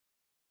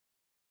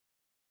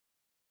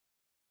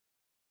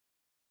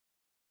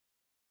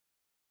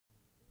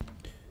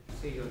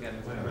see you again,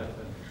 Mr.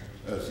 President.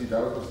 Sieht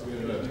aus, als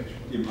wäre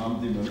im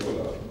Amt immer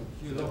Urlaub.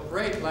 You look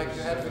great, like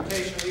you had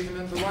vacation even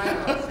in the White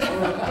House.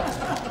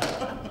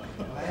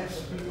 I have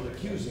some people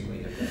accusing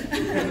me of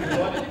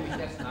that.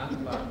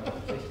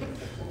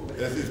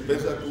 Es ist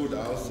besser gut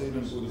aussehen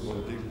und gute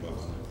Politik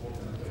machen.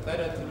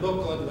 Better to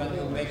look good when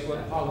you make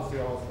good policy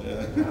also.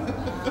 Yeah.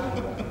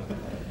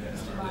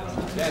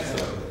 Yes,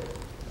 sir.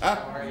 Ah,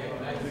 How are you?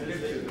 Nice to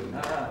see you.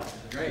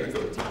 Great.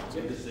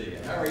 Good to see you.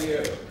 How are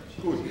you?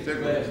 gut, sehr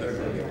gut, Glad sehr to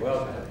see you. gut.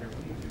 Welcome.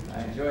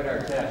 I enjoyed our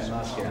chat in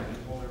Moscow.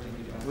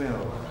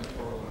 Well,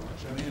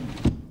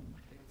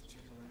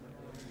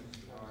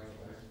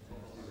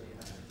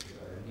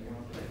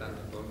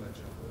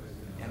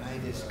 and I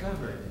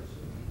discovered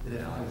that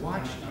if I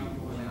watched you,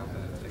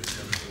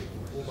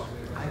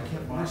 I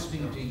kept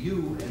listening to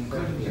you and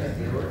couldn't hear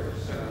the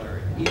words.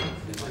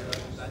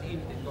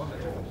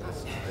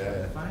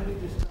 Finally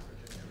discovered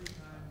that every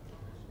time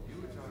you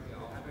were talking,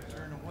 I would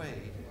turn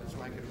away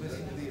so I could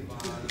listen to the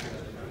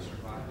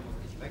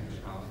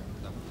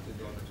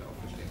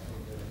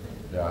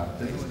Ja,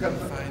 das ist ganz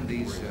find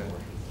these.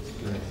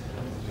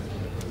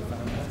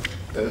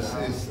 Das ist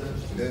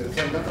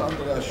ein ganz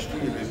anderer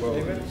Stil wie bei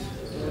uns.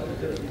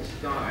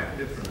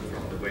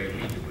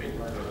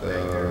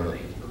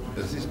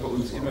 Das ist bei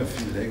uns immer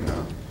viel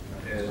länger.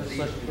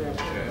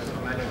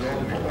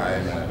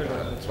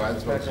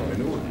 22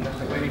 Minuten.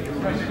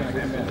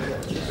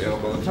 Wäre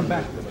bei uns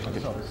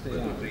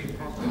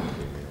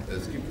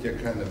es gibt ja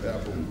keine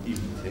Werbung im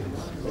Text.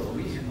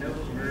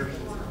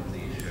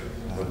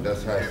 Und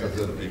das heißt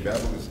also, die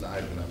Werbung ist ein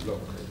eigener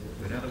Block.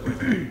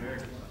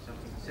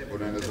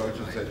 Und eine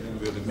solche Sendung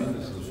würde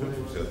mindestens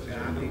 45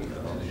 Minuten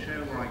haben.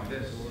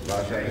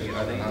 Wahrscheinlich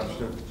 1,5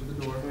 Stück.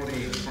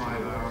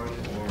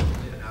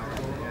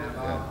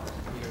 Ja.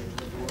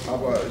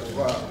 Aber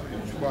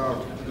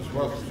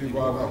sie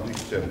waren auch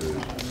nicht sehr böse.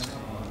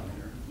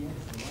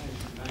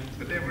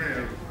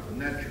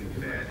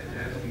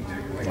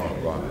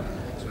 No,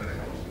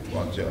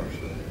 waren sehr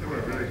schön.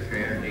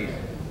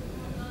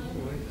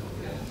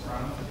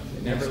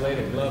 Never laid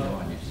a glove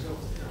on you.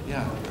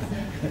 Yeah.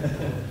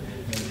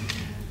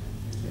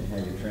 How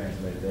you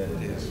translate that?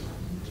 It is.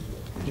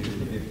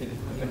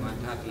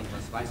 Jemand hat Ihnen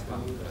was weiß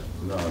machen.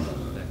 No.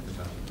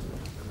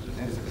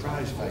 As the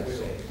prize fight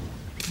say.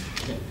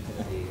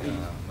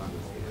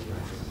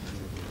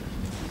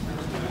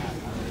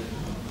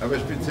 Aber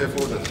ich bin sehr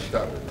froh, dass ich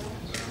da bin.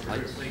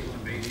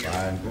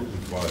 Ein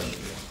guter Freund.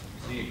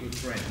 Ich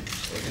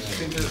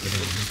finde,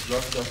 das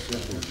läuft doch sehr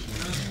gut.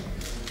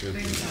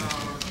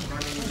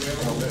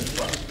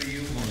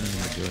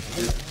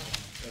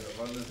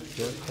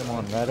 Come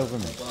on, right over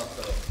me.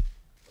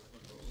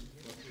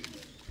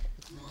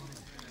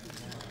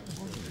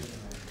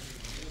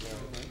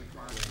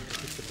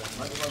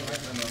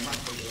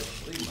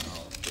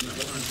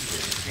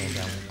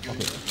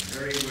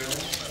 Very well.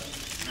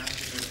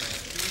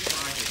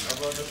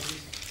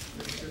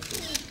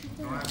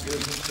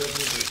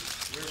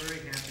 We're very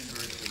happy,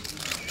 very pleased.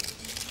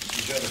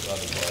 Ich werde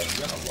gerade vor einem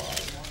Jahr war.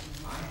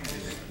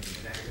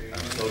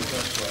 Ein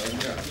stolzer vor einem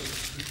Jahr.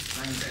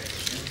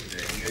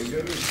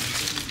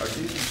 Als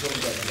ich die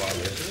Sonntagwahl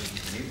hätte,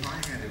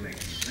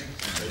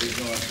 hätte ich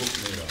noch einen Punkt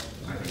mehr.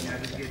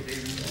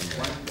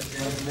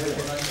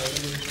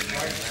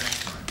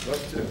 Das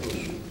ist sehr gut.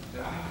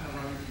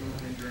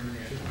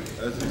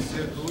 Es ist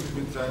sehr gut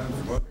mit seinen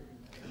Freunden.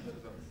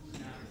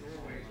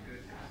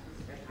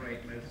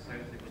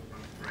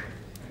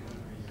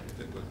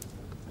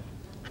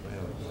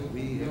 Well,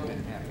 we have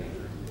been happy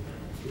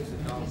to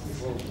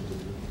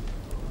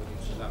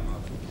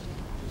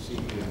see you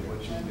and what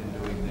you've been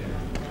doing there.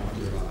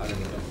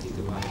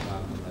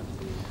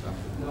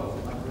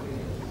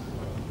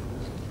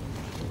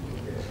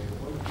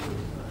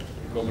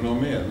 Kommen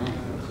noch mehr, ne?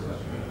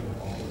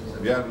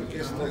 Wir hatten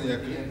gestern ja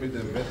Glück mit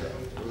dem Wetter.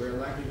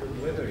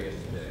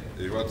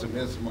 Ich war zum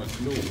ersten Mal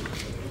klug.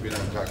 Ich bin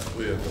einen Tag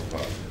früher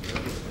gefahren.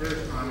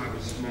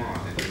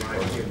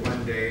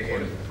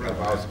 Ich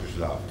habe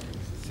ausgeschlafen.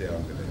 Sehr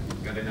angenehm.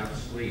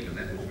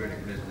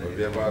 Und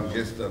wir waren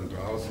gestern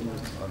draußen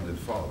an den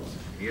Falls.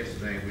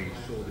 Yesterday we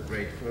saw the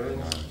Great Falls.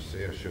 Ein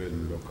sehr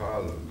schönes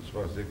Lokal und es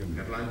war sehr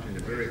Had lunch in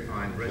a very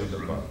fine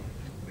restaurant.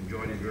 We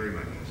enjoyed it very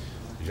much.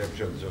 Ich habe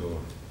schon zu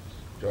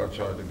George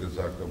heute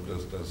gesagt, ob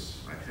das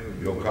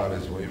Lokal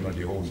ist, wo immer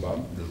die hohen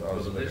Beamten des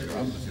Auswärtigen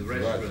Amtes The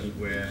restaurant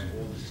where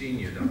all the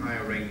senior, the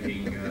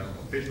higher-ranking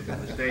officials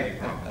of the State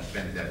Department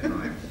spent that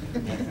time.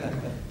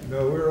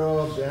 No, we're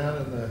all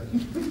down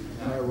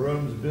in our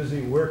rooms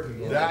busy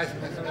working. Ja,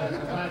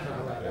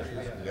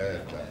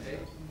 klar.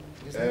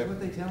 Is that what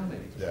they tell me?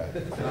 Ja.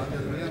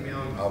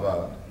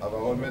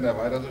 Aber wenn er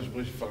weiter so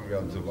spricht, fangen wir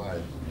an zu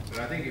weinen. But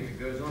I think if it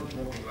goes on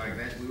talking like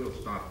that, we will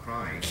start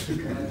crying.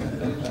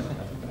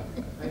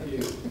 Thank you.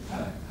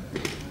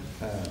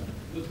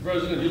 Mr.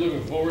 President, you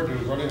looking forward to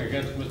running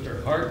against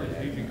Mr. Hart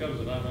if he becomes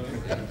the nominee?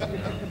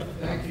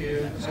 Thank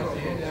you. Is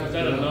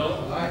that a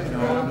no?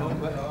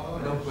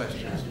 No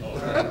questions.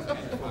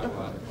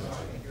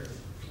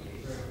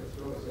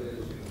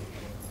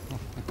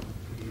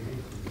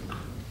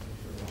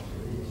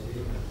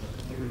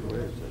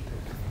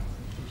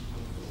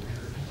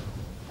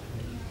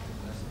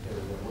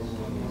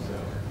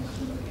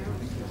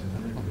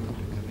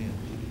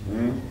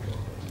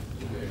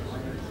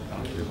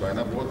 Bei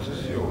einer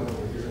Prozession.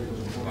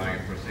 by a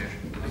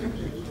procession.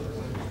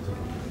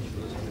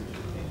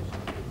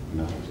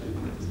 Ja.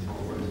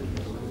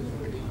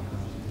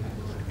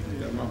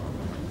 Ja, machen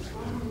wir.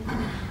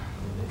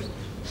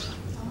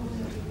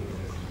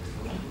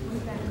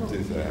 Das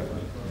ist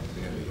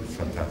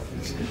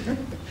fantastisch.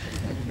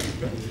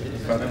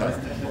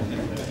 Fantastisch.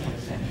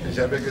 Ich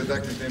habe ja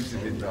gesagt, ich nehme Sie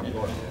mit nach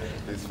Bonn.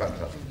 Das ist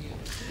fantastisch.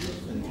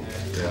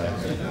 Ja.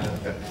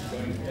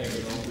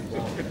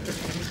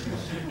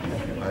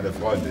 Meine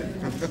Freundin.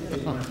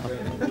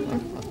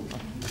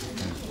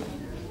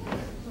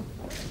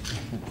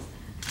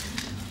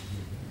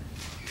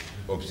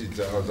 Ob sie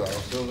zu Hause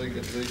auch so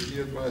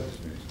regiert, weiß ich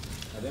nicht.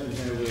 I don't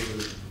know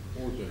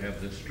also have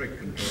the strict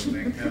control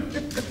back home.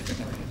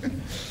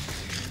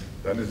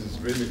 Dann ist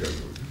es weniger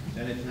gut.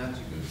 Then it's not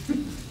so good.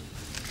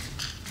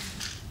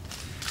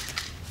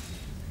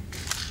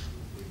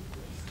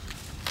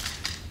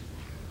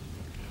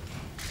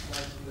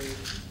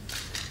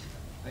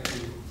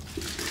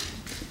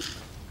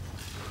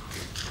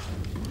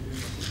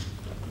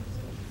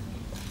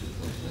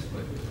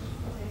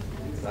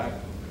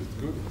 Ist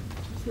gut.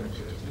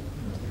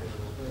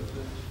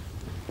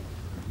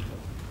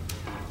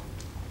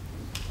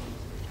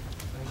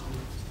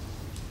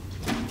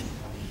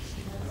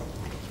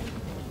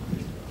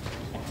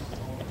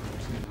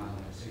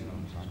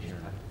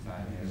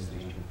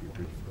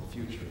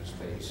 Future of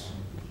space.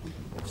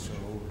 So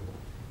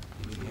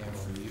we have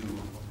for you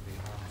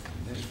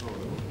in this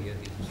photo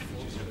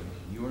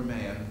your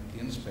man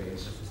in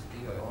space,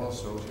 but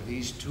also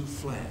these two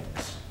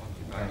flags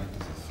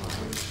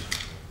which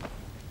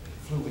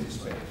flew in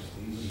space.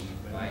 These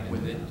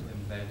with it.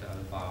 Das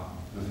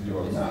sind die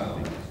Originale.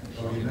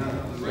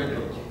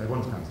 Der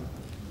Bundeskanzler.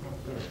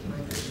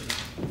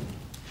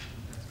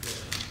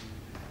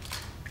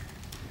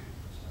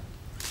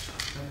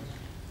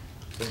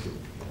 Thank you.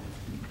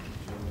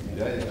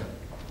 Ja, ja.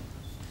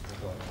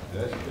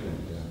 Ja, ich bin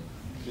ja.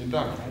 Vielen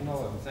Dank.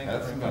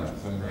 Herzlichen Dank.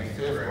 Das sind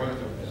sehr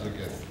freundliche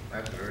Gäste.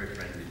 That's a very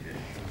friendly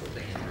dish.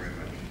 Thank you very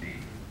much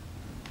indeed.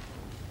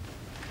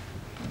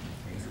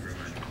 Thank you very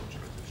much.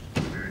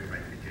 Very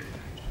friendly dish.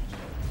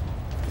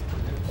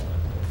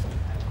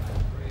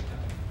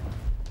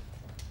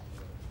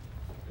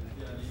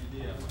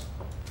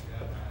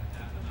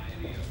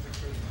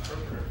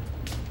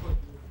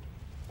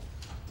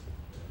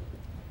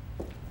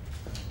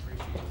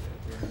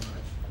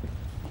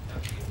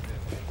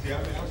 Sie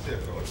haben mich auch sehr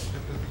freundlich. Ich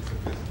habe das nicht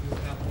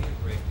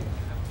vergessen.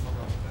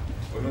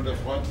 Und unter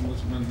Freunden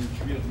muss man in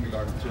schwierigen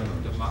Lagen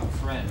zuhören. Among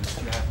friends,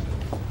 you have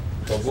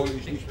to. Obwohl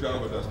ich nicht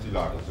glaube, dass die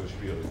Lage so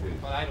schwierig ist.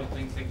 Well, I don't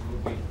think things will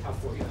be tough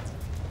for you.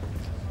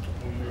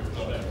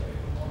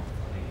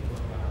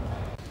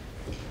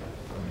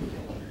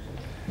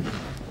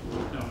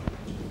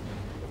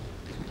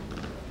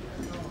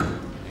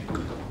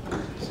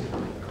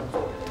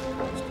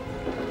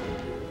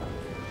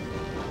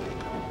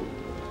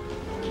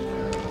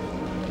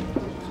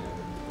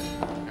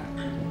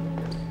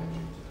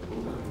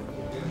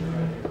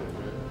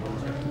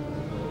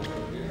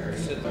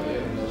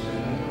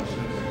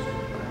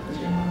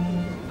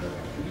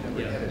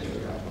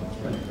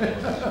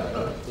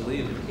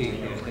 Believe me,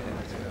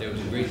 there was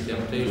a great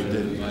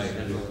temptation by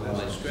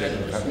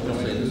strategist to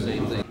say the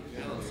same thing.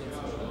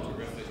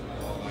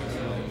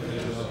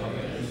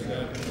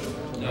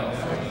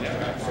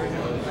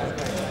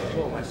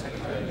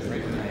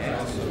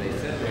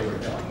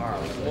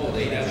 Oh,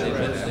 they really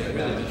did.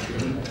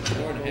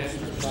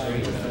 4.5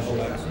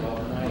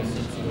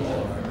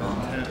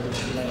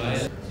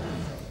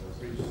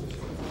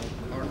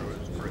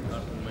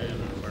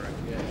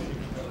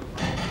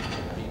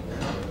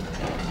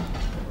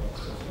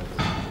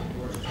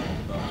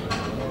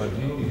 But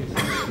he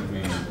seems to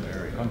be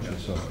very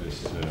conscious of this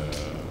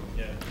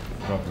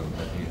problem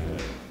that he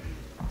had.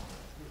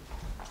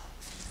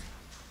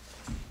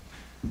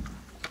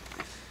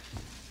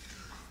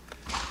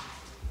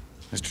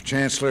 Mr.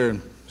 Chancellor,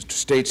 Mr.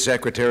 State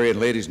Secretary,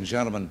 and ladies and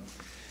gentlemen,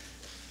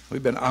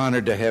 we've been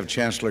honored to have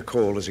Chancellor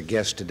Kohl as a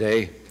guest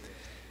today.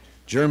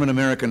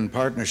 German-American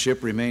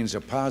partnership remains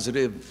a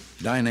positive,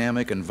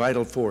 dynamic, and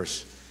vital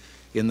force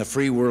in the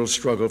free world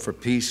struggle for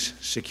peace,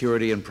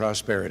 security, and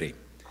prosperity.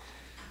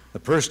 The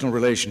personal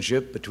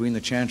relationship between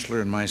the Chancellor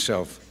and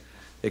myself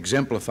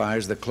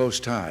exemplifies the close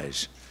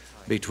ties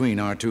between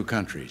our two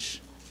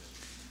countries.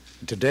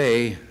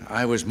 Today,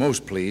 I was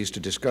most pleased to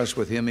discuss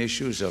with him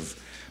issues of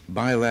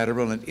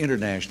bilateral and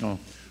international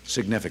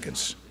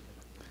significance.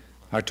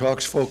 Our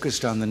talks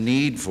focused on the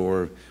need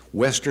for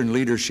Western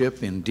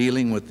leadership in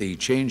dealing with the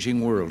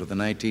changing world of the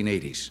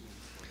 1980s.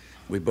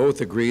 We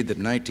both agreed that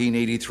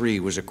 1983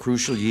 was a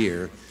crucial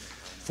year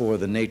for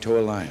the NATO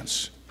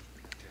alliance.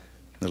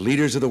 The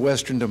leaders of the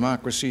Western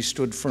democracy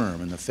stood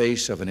firm in the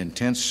face of an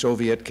intense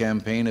Soviet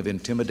campaign of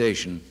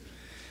intimidation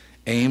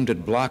aimed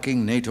at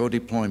blocking NATO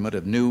deployment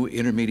of new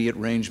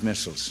intermediate-range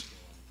missiles.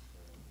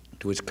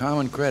 To its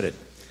common credit,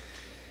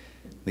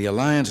 the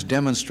alliance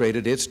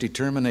demonstrated its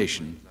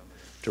determination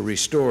to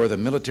restore the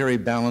military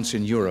balance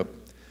in Europe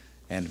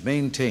and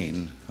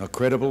maintain a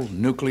credible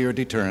nuclear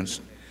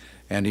deterrence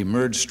and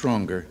emerge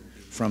stronger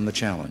from the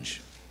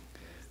challenge.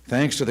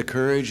 Thanks to the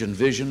courage and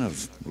vision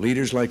of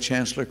leaders like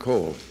Chancellor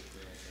Kohl,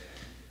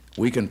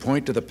 we can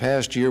point to the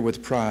past year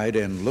with pride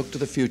and look to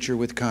the future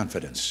with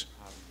confidence.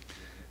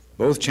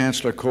 Both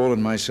Chancellor Kohl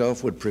and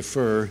myself would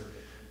prefer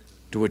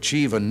to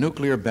achieve a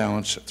nuclear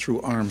balance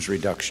through arms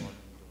reduction.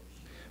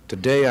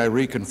 Today, I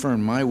reconfirm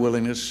my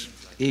willingness,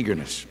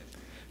 eagerness,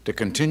 to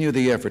continue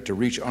the effort to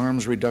reach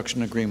arms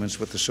reduction agreements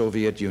with the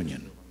Soviet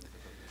Union.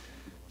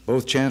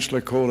 Both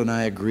Chancellor Kohl and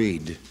I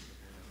agreed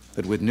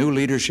that with new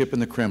leadership in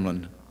the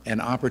Kremlin,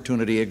 an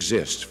opportunity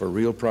exists for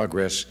real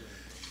progress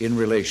in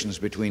relations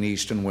between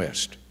East and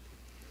West.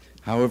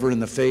 However, in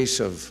the face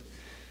of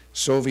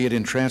Soviet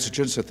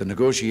intransigence at the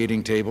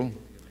negotiating table,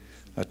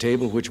 a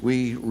table which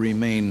we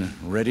remain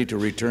ready to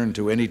return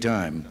to any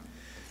time,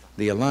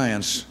 the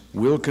alliance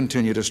will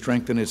continue to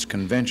strengthen its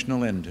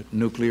conventional and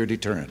nuclear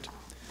deterrent.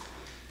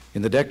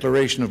 In the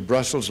declaration of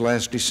Brussels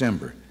last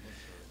December,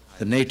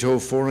 the NATO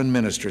foreign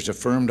ministers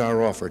affirmed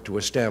our offer to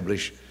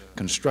establish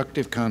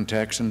constructive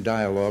contacts and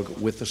dialogue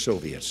with the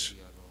Soviets.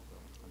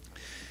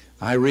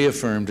 I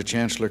reaffirmed to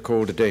Chancellor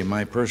Kohl today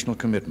my personal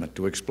commitment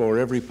to explore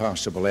every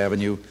possible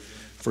avenue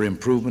for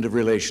improvement of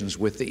relations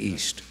with the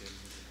East.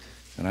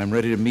 And I'm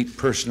ready to meet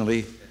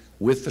personally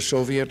with the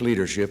Soviet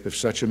leadership if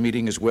such a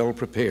meeting is well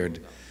prepared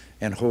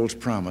and holds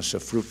promise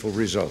of fruitful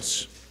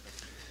results.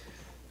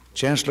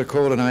 Chancellor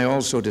Kohl and I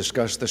also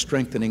discussed the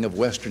strengthening of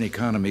Western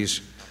economies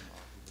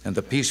and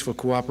the peaceful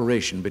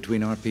cooperation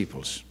between our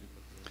peoples.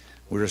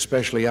 We're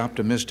especially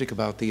optimistic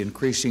about the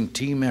increasing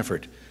team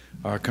effort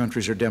our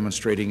countries are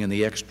demonstrating in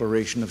the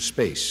exploration of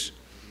space.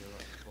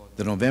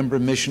 The November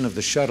mission of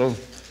the shuttle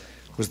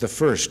was the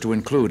first to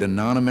include a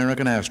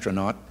non-American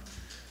astronaut,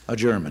 a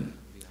German.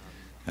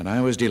 And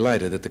I was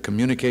delighted that the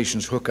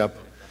communications hookup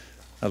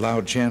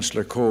allowed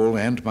Chancellor Kohl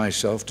and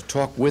myself to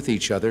talk with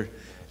each other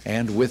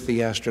and with the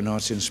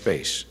astronauts in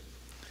space.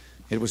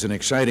 It was an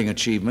exciting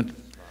achievement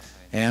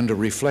and a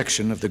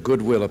reflection of the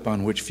goodwill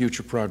upon which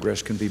future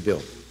progress can be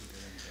built.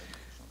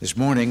 This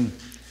morning,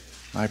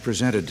 I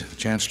presented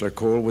Chancellor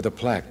Kohl with a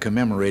plaque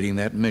commemorating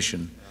that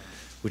mission,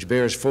 which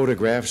bears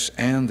photographs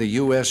and the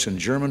U.S. and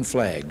German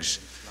flags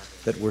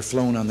that were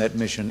flown on that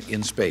mission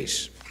in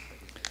space.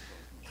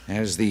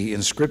 As the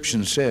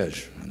inscription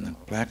says on the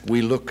plaque,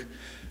 we look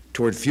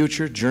toward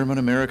future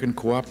German-American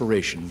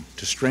cooperation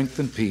to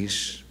strengthen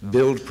peace,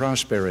 build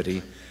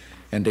prosperity,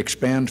 and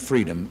expand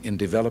freedom in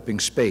developing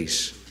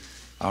space,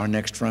 our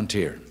next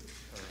frontier.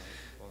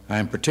 I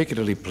am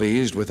particularly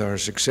pleased with our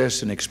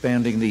success in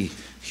expanding the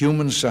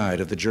human side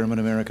of the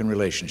German-American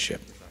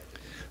relationship.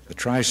 The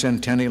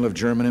tricentennial of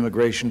German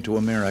immigration to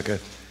America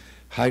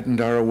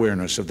heightened our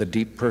awareness of the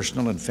deep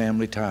personal and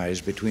family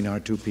ties between our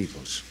two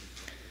peoples.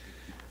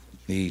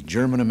 The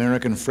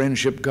German-American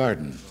Friendship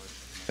Garden,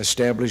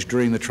 established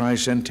during the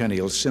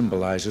tricentennial,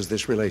 symbolizes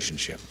this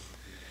relationship.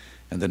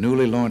 And the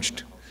newly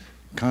launched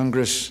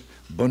Congress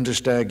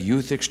Bundestag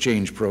Youth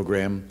Exchange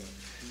Program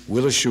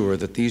will assure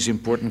that these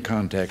important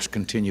contacts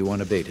continue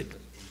unabated.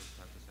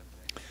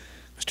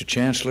 Mr.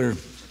 Chancellor,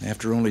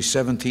 after only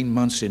 17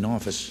 months in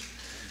office,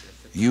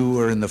 you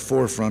are in the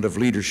forefront of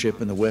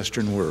leadership in the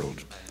Western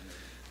world.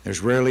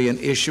 There's rarely an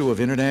issue of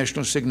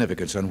international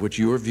significance on which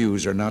your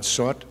views are not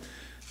sought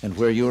and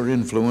where your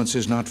influence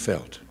is not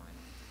felt.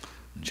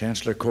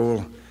 Chancellor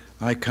Kohl,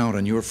 I count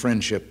on your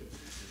friendship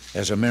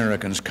as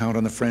Americans count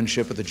on the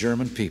friendship of the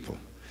German people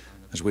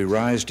as we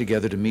rise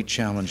together to meet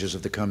challenges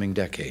of the coming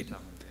decade.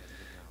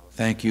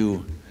 Thank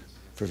you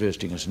for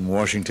visiting us in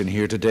Washington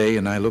here today,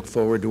 and I look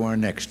forward to our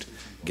next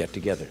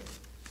get-together.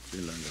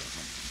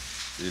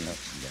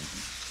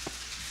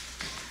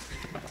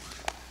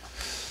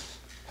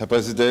 Herr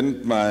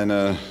Präsident,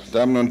 meine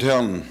Damen und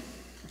Herren!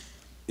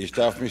 Ich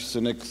darf mich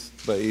zunächst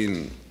bei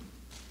Ihnen,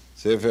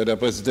 sehr verehrter Herr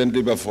Präsident,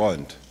 lieber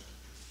Freund,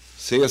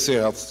 sehr,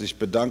 sehr herzlich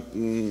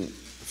bedanken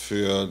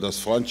für das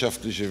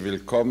freundschaftliche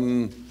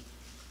Willkommen,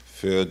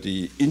 für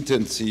die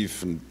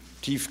intensiven,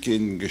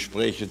 tiefgehenden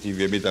Gespräche, die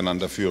wir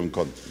miteinander führen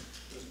konnten.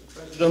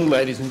 President,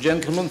 ladies and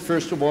gentlemen,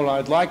 first of all,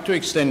 I'd like to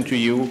extend to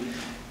you,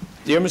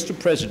 dear Mr.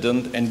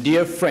 President and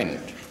dear friend,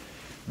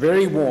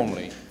 very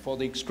warmly for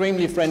the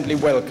extremely friendly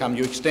welcome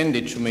you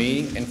extended to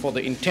me and for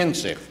the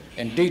intensive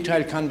and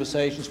detailed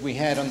conversations we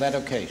had on that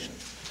occasion.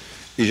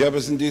 Ich habe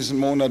es in diesen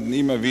Monaten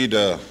immer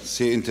wieder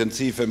sehr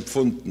intensiv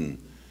empfunden,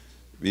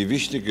 wie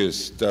wichtig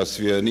es ist, dass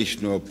wir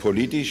nicht nur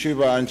politisch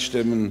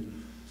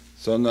übereinstimmen,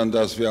 sondern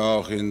dass wir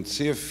auch in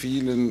sehr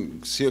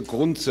vielen, sehr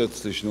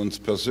grundsätzlichen, uns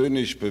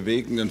persönlich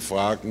bewegenden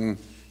Fragen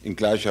in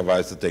gleicher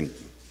Weise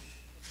denken.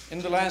 In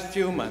the last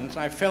few months,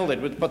 I felt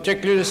it with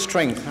particular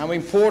strength how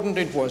important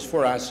it was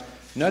for us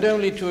not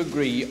only to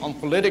agree on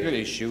political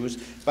issues,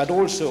 but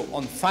also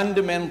on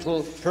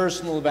fundamental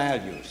personal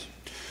values.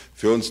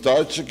 Für uns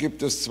Deutsche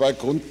gibt es zwei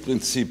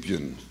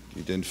Grundprinzipien,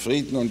 die den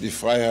Frieden und die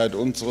Freiheit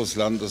unseres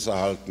Landes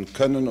erhalten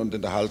können und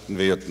erhalten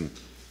werden.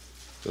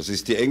 Das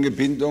ist die enge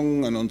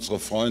Bindung an unsere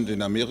Freunde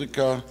in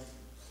Amerika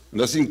und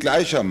das sind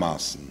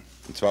gleichermaßen,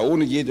 und zwar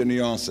ohne jede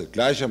Nuance,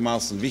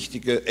 gleichermaßen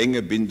wichtige,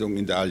 enge Bindung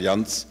in der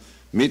Allianz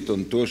mit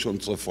und durch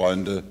unsere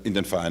Freunde in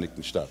den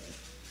Vereinigten Staaten.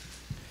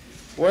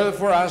 Well,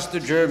 for us, the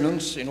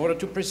Germans, in order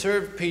to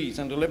preserve peace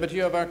and the liberty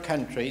of our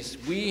countries,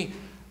 we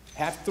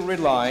have to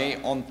rely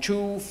on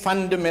two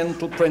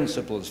fundamental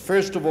principles.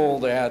 First of all,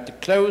 they are the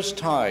close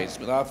ties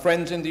with our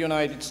friends in the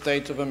United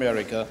States of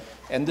America,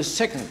 and the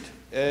second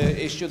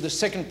issue, the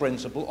second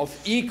principle of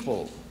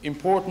equal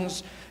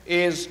importance,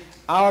 is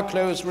our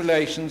close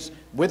relations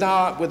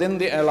within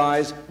the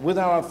Allies, with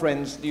our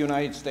friends, the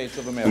United States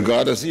of America. Und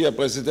gerade Sie, Herr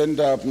Präsident,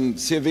 haben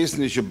sehr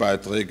wesentliche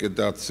Beiträge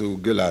dazu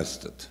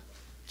geleistet,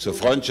 zur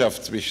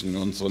Freundschaft zwischen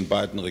unseren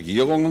beiden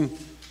Regierungen.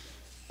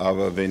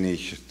 Aber wenn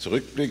ich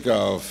zurückblicke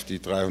auf die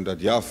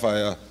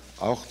 300-Jahr-Feier,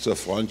 auch zur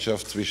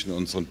Freundschaft zwischen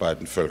unseren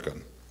beiden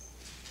Völkern.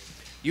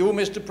 You,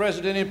 Mr.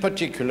 President, in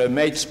particular,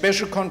 made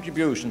special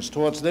contributions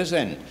towards this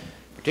end,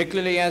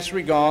 particularly as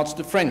regards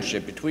the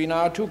friendship between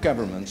our two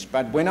governments.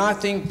 But when I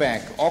think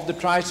back of the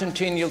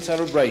tricentennial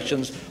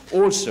celebrations,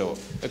 also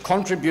a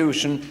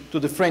contribution to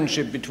the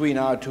friendship between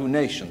our two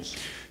nations.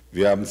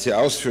 Wir haben sehr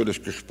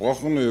ausführlich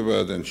gesprochen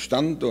über den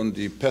Stand und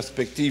die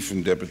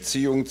Perspektiven der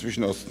Beziehungen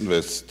zwischen Ost und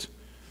West.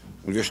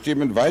 Und wir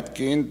stimmen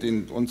weitgehend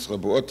in unserer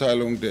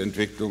Beurteilung der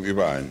Entwicklung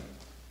überein.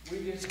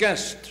 We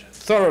discussed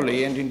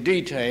thoroughly and in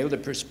detail the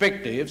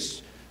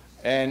perspectives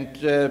and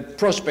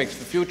prospects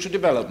for future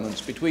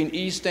developments between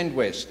East and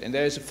West, and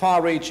there is a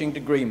far-reaching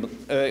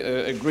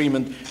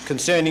agreement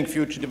concerning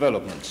future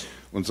developments.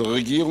 Unsere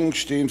Regierungen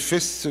stehen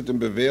fest zu den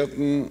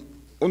bewährten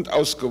und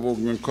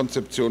ausgewogenen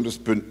Konzeptionen des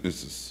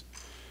Bündnisses.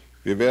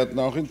 Wir werden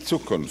auch in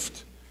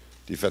Zukunft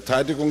die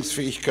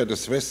Verteidigungsfähigkeit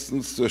des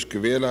Westens durch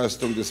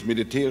Gewährleistung des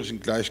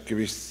militärischen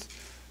Gleichgewichts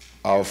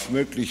auf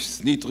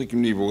möglichst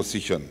niedrigem Niveau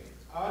sichern.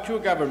 Our two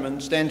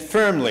governments stand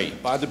firmly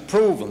by the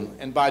proven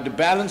and by the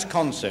balanced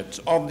concepts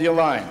of the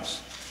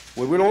alliance.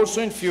 We will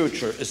also in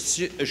future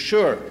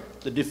assure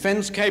the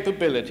defense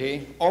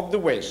capability of the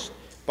West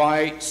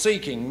by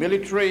seeking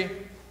military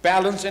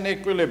balance and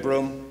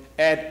equilibrium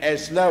at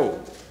as low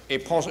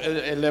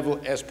a level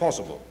as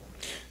possible.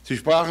 Sie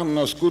sprachen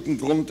aus gutem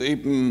Grund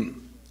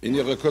eben in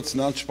Ihrer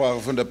kurzen Ansprache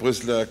von der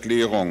Brüsseler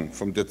Erklärung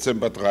vom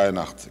Dezember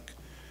 1983.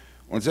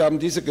 Und Sie haben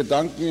diese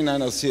Gedanken in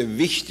einer sehr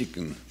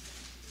wichtigen,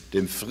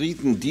 dem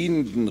Frieden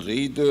dienenden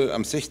Rede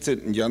am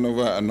 16.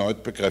 Januar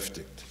erneut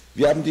bekräftigt.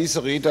 Wir haben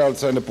diese Rede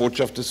als eine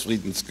Botschaft des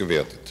Friedens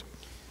gewertet.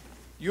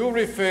 You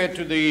refer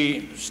to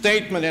the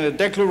statement in a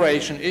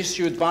declaration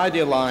issued by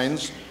the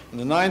Alliance on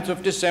the 9th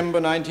of December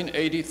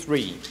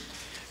 1983.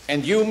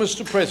 And you,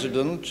 Mr.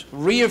 President,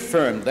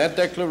 reaffirmed that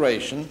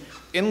declaration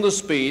in the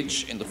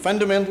speech, in the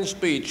fundamental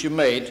speech you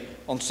made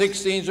on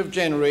 16th of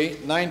January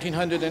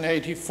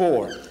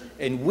 1984.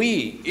 And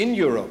we, in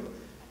Europe,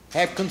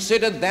 have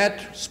considered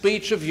that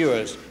speech of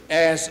yours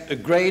as a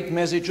great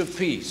message of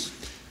peace.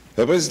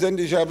 Herr Präsident,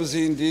 ich habe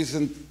Sie in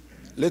diesen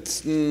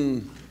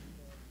letzten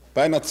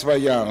beinahe 2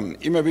 Jahren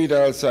immer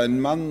wieder als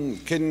einen Mann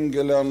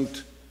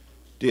kennengelernt,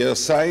 der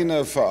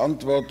seine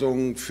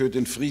Verantwortung für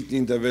den Frieden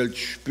in der Welt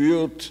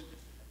spürt,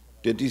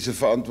 der diese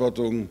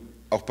Verantwortung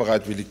auch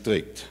bereitwillig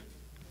trägt.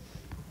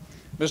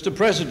 Mr.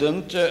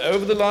 President,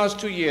 over the last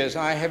 2 years,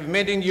 I have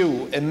met in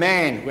you a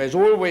man who has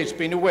always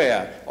been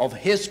aware of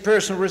his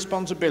personal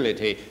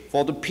responsibility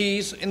for the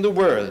peace in the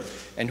world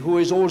and who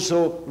is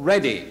also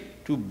ready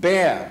to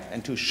bear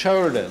and to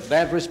shoulder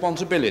that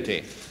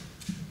responsibility.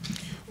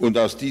 Und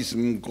aus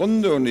diesem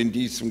Grunde und in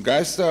diesem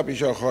Geiste habe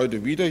ich auch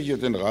heute wieder hier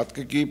den Rat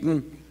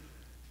gegeben,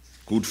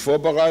 gut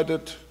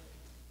vorbereitet,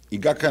 in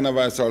gar keiner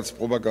Weise als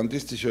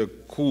propagandistischer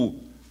Coup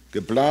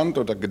geplant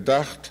oder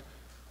gedacht,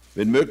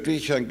 wenn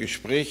möglich ein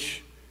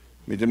Gespräch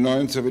mit dem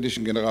neuen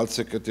sowjetischen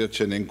Generalsekretär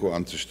Tschernenko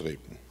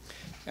anzustreben.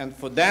 And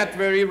for that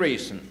very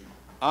reason,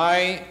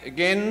 I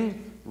again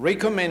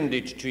recommend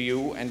it to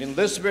you, and in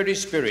this very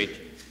spirit,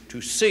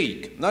 to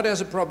seek, not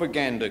as a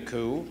propaganda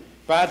coup,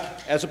 but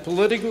as a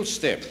political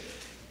step,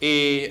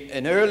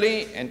 an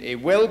early and a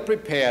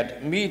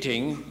well-prepared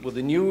meeting with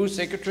the new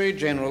Secretary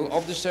General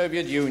of the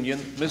Soviet Union,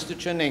 Mr.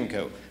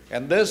 Tchernenko.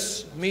 And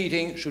this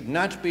meeting should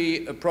not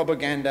be a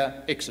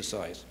propaganda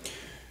exercise.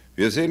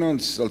 Wir sehen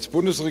uns als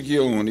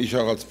Bundesregierung und ich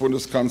auch als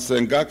Bundeskanzler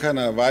in gar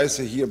keiner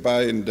Weise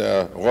hierbei in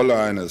der Rolle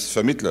eines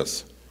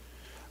Vermittlers.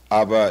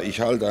 Aber ich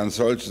halte ein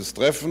solches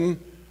Treffen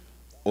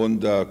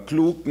unter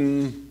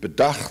klugen,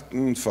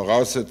 bedachten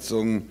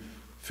Voraussetzungen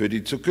für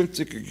die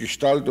zukünftige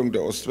Gestaltung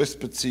der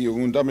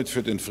Ost-West-Beziehungen und damit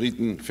für den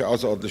Frieden für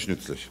außerordentlich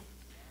nützlich.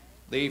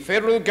 The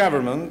federal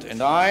government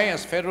and I,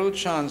 as federal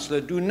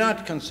chancellor, do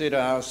not consider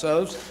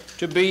ourselves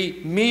to be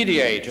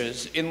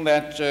mediators in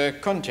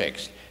that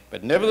context.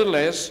 But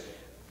nevertheless,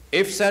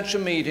 if such a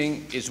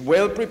meeting is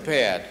well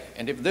prepared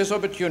and if this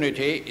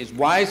opportunity is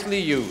wisely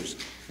used,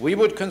 we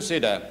would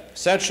consider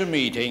such a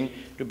meeting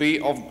to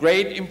be of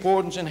great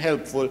importance and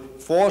helpful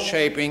for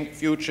shaping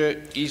future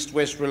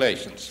East-West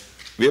relations.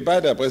 Wir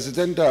beide, Herr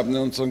Präsident, haben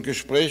in unseren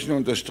Gesprächen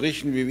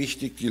unterstrichen, wie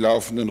wichtig die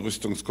laufenden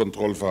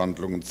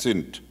Rüstungskontrollverhandlungen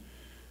sind.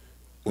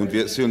 Und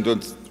wir sind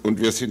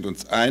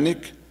uns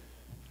einig,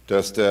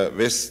 dass der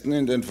Westen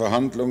in den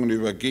Verhandlungen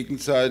über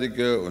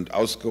gegenseitige und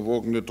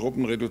ausgewogene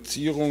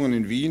Truppenreduzierungen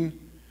in Wien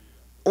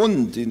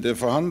und in den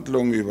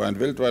Verhandlungen über ein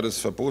weltweites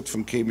Verbot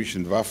von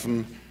chemischen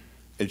Waffen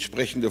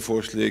entsprechende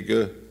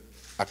Vorschläge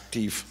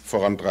aktiv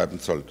vorantreiben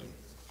sollten.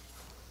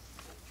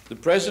 The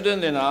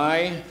President and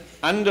I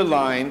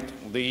underlined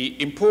the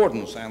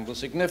importance and the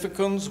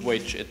significance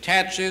which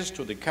attaches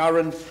to the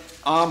current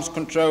arms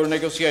control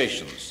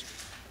negotiations,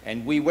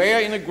 and we were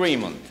in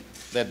agreement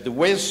that the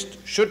West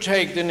should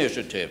take the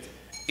initiative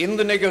in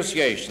the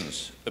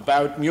negotiations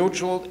about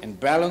mutual and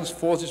balanced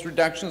forces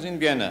reductions in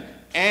Vienna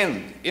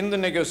and in the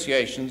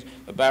negotiations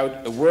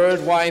about a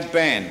worldwide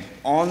ban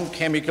on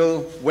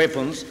chemical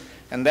weapons,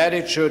 and that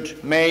it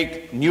should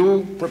make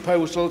new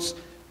proposals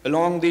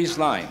along these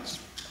lines.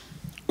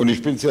 Und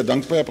ich bin sehr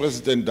dankbar, Herr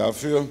Präsident,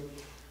 dafür,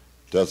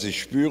 dass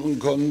ich spüren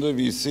konnte,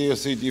 wie sehr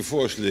Sie die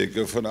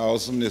Vorschläge von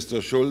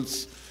Außenminister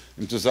Schulz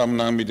im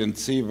Zusammenhang mit den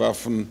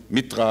C-Waffen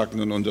mittragen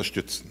und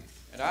unterstützen.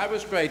 And I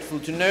was grateful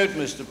to note,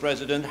 Mr.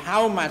 President,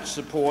 how much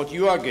support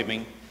you are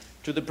giving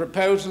to the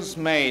proposals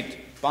made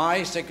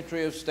by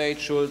Secretary of State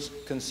Schulz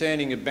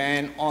concerning a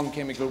ban on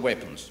chemical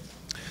weapons.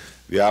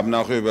 Wir haben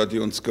auch über die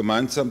uns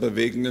gemeinsam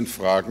bewegenden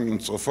Fragen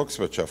unserer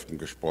Volkswirtschaften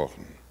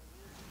gesprochen.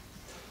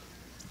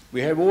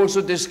 We have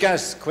also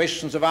discussed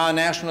questions of our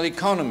national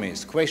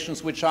economies,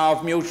 questions which are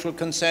of mutual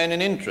concern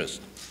and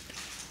interest.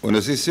 Und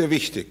es ist sehr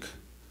wichtig.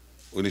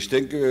 Und ich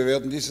denke, wir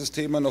werden dieses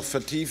Thema noch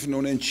vertiefen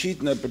und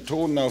entschiedener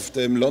betonen auf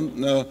dem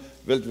Londoner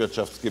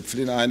Weltwirtschaftsgipfel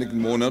in einigen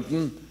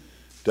Monaten,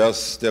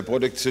 dass der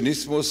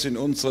Protektionismus in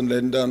unseren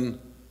Ländern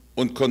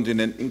und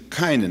Kontinenten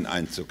keinen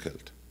Einzug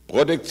hält.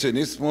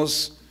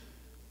 Protektionismus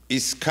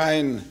ist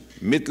kein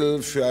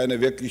Mittel für eine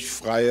wirklich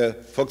freie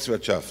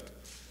Volkswirtschaft.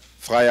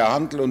 Freier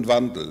Handel und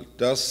Wandel,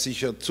 das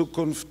sichert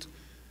Zukunft,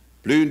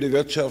 blühende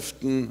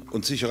Wirtschaften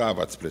und sichere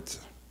Arbeitsplätze.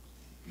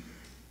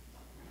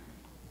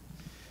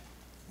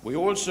 We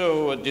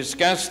also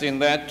discussed in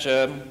that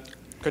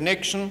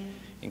connection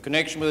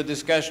with the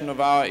discussion of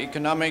our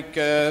economic,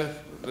 the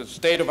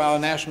state of our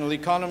national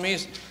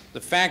economies,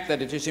 the fact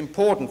that it is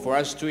important for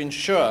us to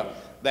ensure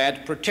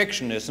that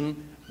protectionism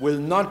will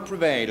not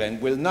prevail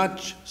and will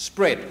not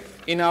spread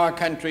in our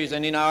countries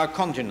and in our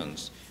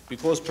continents,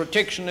 because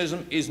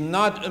protectionism is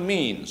not a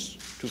means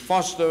to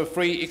foster a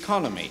free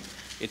economy.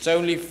 It's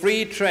only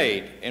free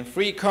trade and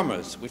free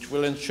commerce which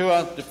will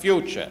ensure the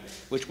future,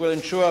 which will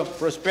ensure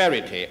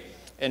prosperity,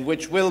 and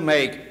which will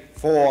make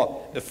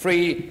for a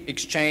free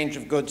exchange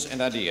of goods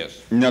and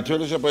ideas.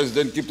 Natürlich, Herr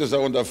Präsident, gibt es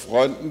auch unter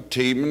Freunden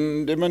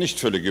Themen, in denen man nicht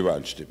völlig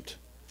übereinstimmt.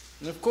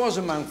 And of course,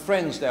 among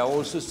friends, there are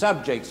also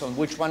subjects on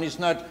which one is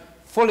not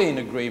fully in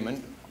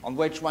agreement, on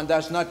which one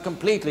does not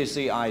completely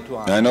see eye to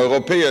eye. Ein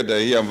Europäer, der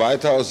hier am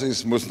White House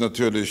ist, muss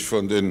natürlich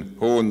von den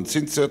hohen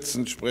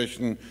Zinssätzen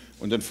sprechen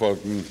und den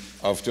Folgen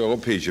auf die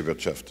europäische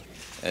Wirtschaft.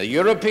 A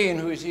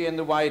European who is here in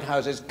the White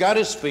House has got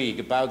to speak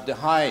about the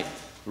high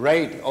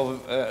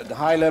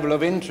level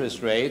of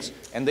interest rates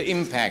and the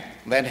impact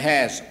that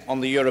has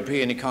on the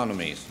European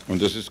economies.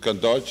 Und das ist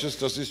kein deutsches,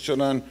 das ist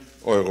schon ein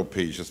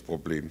europäisches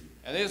Problem.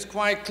 And it is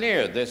quite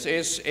clear this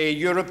is a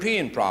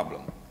European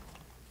problem.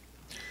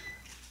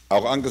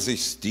 Auch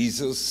angesichts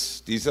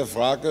dieser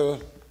Frage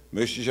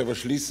möchte ich aber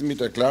schließen mit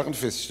der klaren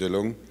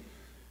Feststellung,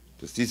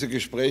 dass diese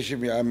Gespräche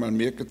mir einmal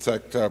mehr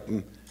gezeigt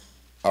haben,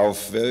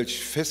 auf welch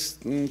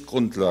festen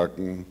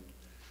Grundlagen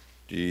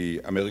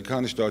die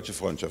amerikanisch-deutsche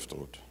Freundschaft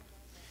ruht.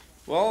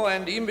 Well,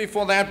 and even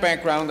before that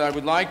background, I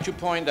would like to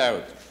point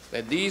out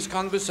that these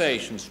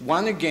conversations,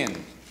 one again,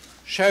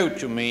 showed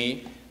to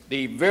me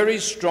the very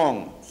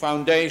strong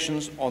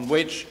foundations on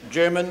which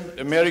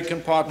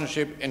German-American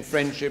partnership and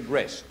friendship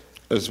rest.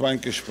 Es war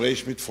ein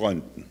Gespräch mit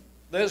Freunden.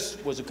 This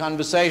was a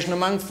conversation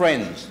among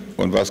friends.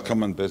 Und was kann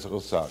man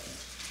Besseres sagen?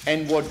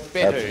 And what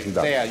better Herzlichen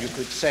Dank. there you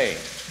could say.